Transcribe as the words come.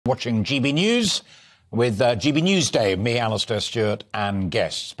Watching GB News with GB News Day, me, Alistair Stewart, and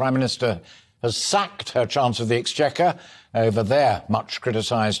guests. Prime Minister has sacked her Chancellor of the Exchequer over their much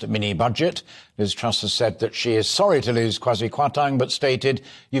criticised mini-budget. Liz Truss has said that she is sorry to lose Kwasi Kwarteng, but stated,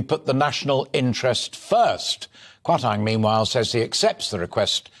 "You put the national interest first." Kwarteng, meanwhile, says he accepts the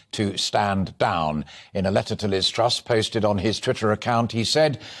request to stand down. In a letter to Liz Truss posted on his Twitter account, he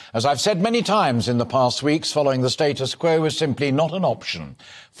said, "As I've said many times in the past weeks, following the status quo is simply not an option.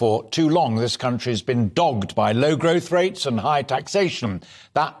 For too long, this country has been dogged by low growth rates and high taxation.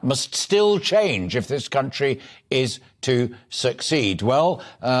 That must still change if this country is to succeed." Well,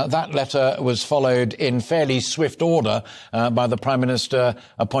 that letter was followed in fairly swift order by the Prime Minister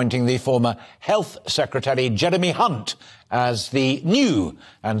appointing the former Health Secretary Jeremy Hunt as the new,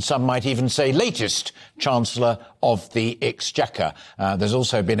 and some might even say latest, Chancellor of the Exchequer. There's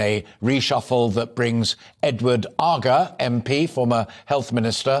also been a reshuffle that brings Edward Aga, MP, former Health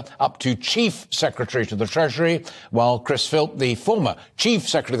Minister, up to Chief Secretary to the Treasury, while Chris Philp, the former Chief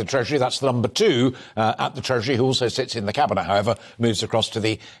Secretary of the Treasury, that's the number two at the Treasury, who also sits in the Cabinet, however, moves across to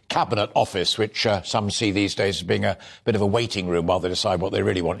the Cabinet Office, which some see these days as being a bit of a waiting room while they decide what they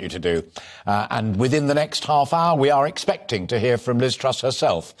really want you to do. And within the next half hour, we are expecting to hear from Liz Truss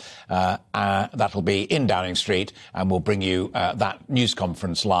herself. That'll be in Downing Street, and we'll bring you that news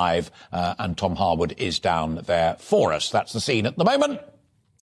conference live, and Tom Harwood is down there for us. That's the scene at the moment.